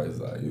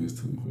sacrifices I used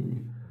to. You feel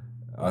me?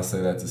 I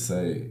say that to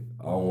say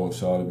I don't want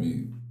y'all to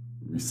be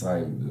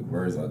reciting the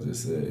words I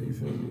just said. You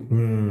feel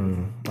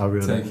me? I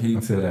really take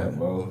heed to that,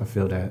 bro. I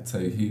feel that.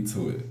 Take heed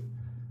to it.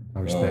 I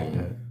respect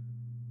that.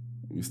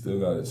 You still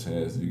got a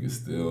chance. You can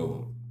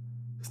still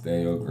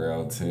stand your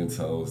ground, 10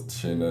 toes,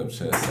 chin up,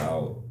 chest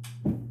out,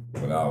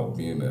 without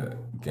being a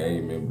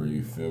gang member.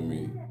 You feel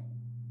me?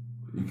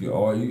 You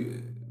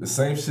can the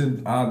same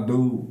shit I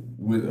do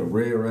with a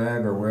red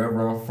rag or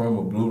wherever I'm from,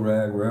 a blue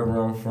rag,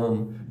 wherever I'm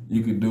from,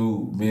 you could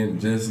do being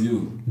just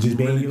you. Just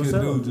being really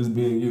yourself. could do just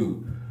being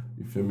you.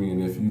 You feel me?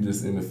 And if you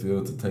just in the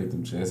field to take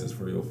them chances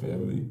for your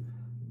family,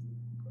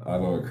 I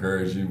don't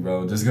encourage you,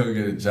 bro. Just go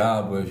get a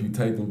job, but if you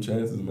take them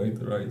chances, make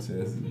the right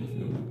chances. You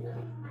feel me?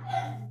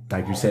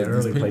 Like you said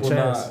earlier, play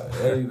chess.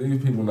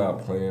 These people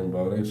not playing,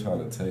 bro. They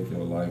trying to take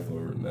your life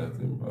over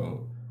nothing,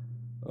 bro.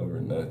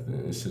 Over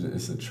nothing.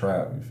 It's a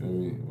trap, you feel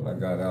me? When I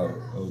got out,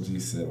 OG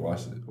said,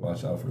 watch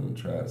out for them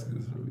traps,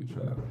 because it's really a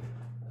trap.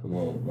 Come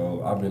on,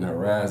 bro. I've been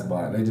harassed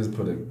by it. They just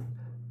put an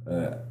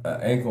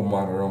ankle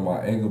monitor on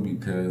my ankle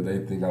because they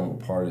think I'm a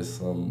part of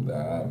something that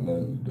I have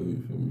nothing to do,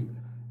 you feel me?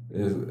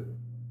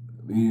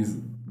 These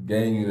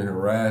gang units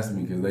harass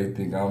me because they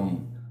think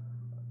you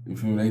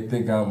feel me? They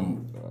think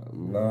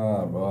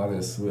nah, bro, I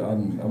didn't switch.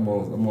 I'm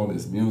on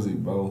this music,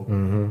 bro.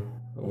 Come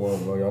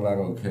on, bro, y'all not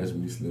gonna catch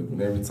me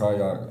slipping. Every time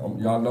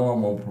y'all know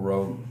I'm on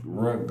parole,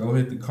 go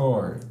hit the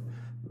car.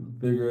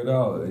 Figure it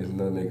out. There's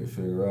nothing they can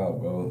figure out,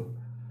 bro.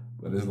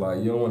 But it's like,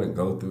 you don't want to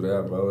go through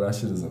that, bro. That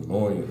shit is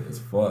annoying as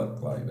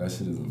fuck. Like, that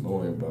shit is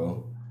annoying,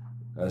 bro.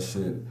 That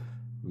shit,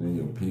 then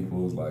your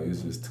people's like,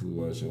 it's just too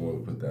much. You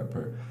want to put that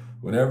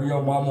whatever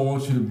your mama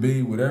wants you to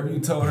be, whatever you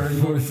told her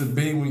you wanted to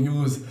be when you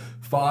was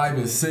 5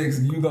 and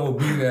 6, you gonna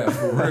be that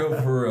for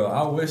real, for real.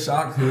 I wish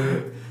I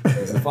could.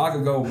 Cause if I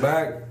could go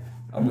back,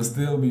 I'ma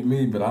still be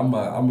me, but I'm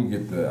gonna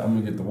get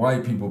the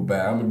white people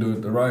back. I'm gonna do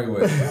it the right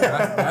way.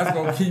 That's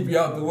gonna keep you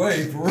out the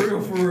way, for real,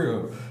 for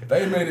real.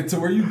 They made it to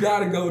where you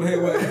gotta go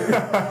that way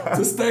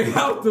to stay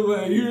out the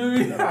way. You know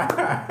what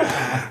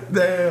I mean?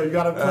 Damn, you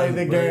gotta play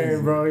the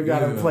game, bro. You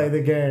gotta play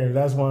the game.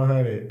 That's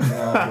 100.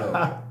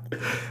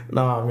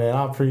 Nah, man,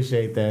 I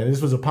appreciate that.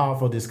 This was a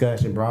powerful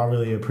discussion, bro. I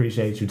really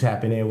appreciate you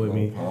tapping in with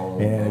me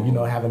and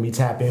having me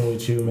tap in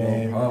with you,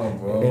 man.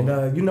 Bro.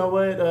 And you know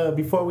what?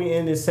 Before we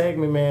end this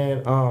segment,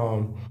 man,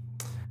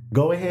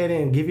 go ahead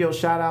and give your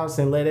shout outs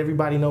and let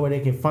everybody know where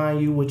they can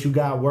find you, what you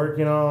got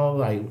working on.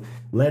 Like,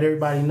 let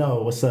everybody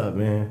know what's up,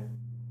 man.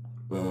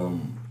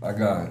 I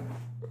got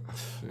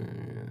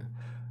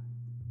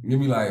give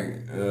me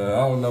like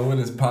I don't know when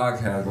this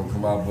podcast gonna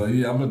come out, but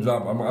yeah, I'm gonna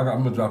drop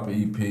an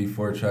EP,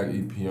 4-track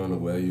EP on the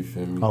way. You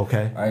feel me?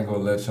 Okay. I ain't gonna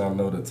let y'all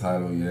know the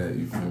title yet.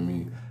 You feel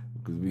me?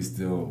 Because we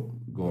still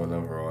going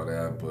over all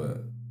that,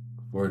 but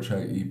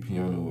 4-track EP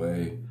on the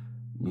way,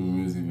 new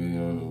music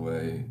video on the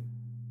way.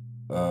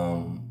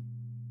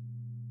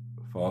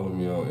 Follow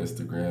me on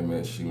Instagram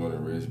at She Want a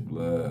Rich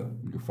Blood.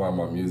 You can find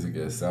my music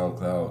at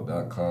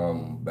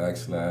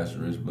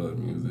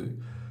SoundCloud.com/RichBloodMusic.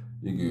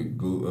 You can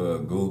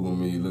Google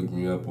me, look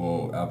me up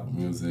on Apple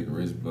Music,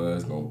 Rich Blood,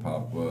 it's gonna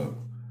pop up.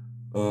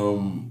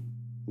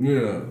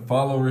 Yeah,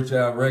 follow Rich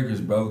Ab Records,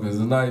 bro, because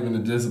it's not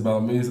even just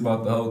about me, it's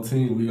about the whole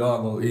team. We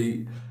all gonna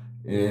eat.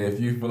 And if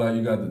you feel like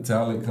you got the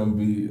talent, come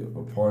be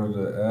a part of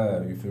the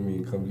ad, you feel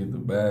me? Come get the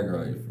bag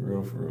right, for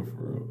real, for real,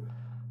 for real.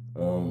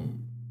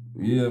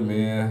 Yeah,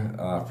 man,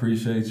 I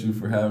appreciate you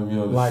for having me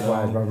on the show.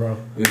 Likewise, bro.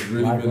 It's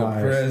really been a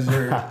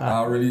pleasure.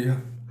 I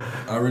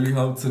really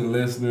hope to the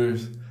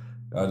listeners,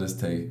 I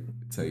just take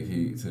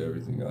heed to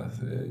everything I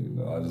said. You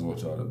know, I just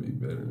want y'all to be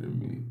better than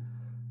me.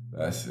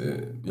 That's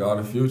it. Y'all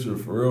the future,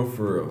 for real,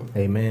 for real.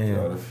 Amen.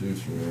 Y'all the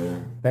future,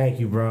 man. Thank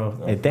you, bro.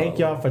 No and thank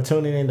problem. y'all for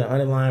tuning in to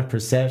Underlying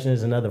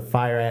Perceptions, another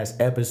fire-ass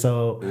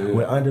episode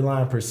with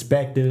underlying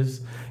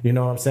perspectives. You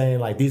know what I'm saying?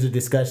 Like, these are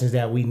discussions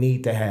that we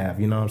need to have.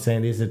 You know what I'm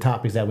saying? These are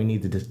topics that we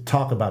need to just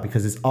talk about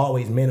because it's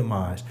always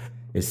minimized,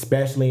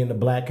 especially in the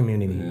black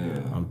community.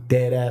 Yeah. I'm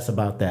dead ass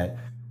about that.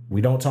 We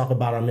don't talk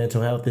about our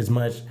mental health as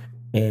much,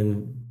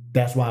 and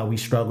that's why we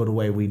struggle the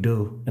way we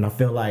do. And I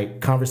feel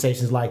like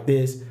conversations like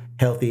this,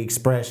 healthy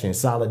expression,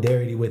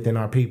 solidarity within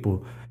our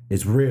people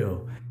is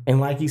real. And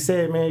like you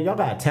said, man, y'all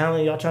got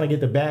talent. Y'all trying to get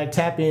the bag.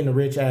 Tap in to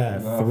Rich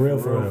Ave. Nah, for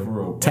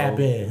real. Tap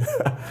in.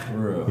 For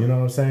real. You know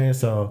what I'm saying?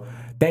 So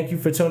thank you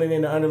for tuning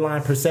in to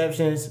Underlying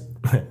Perceptions.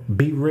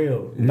 Be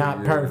real,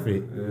 not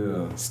perfect.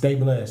 Yeah. Stay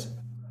blessed.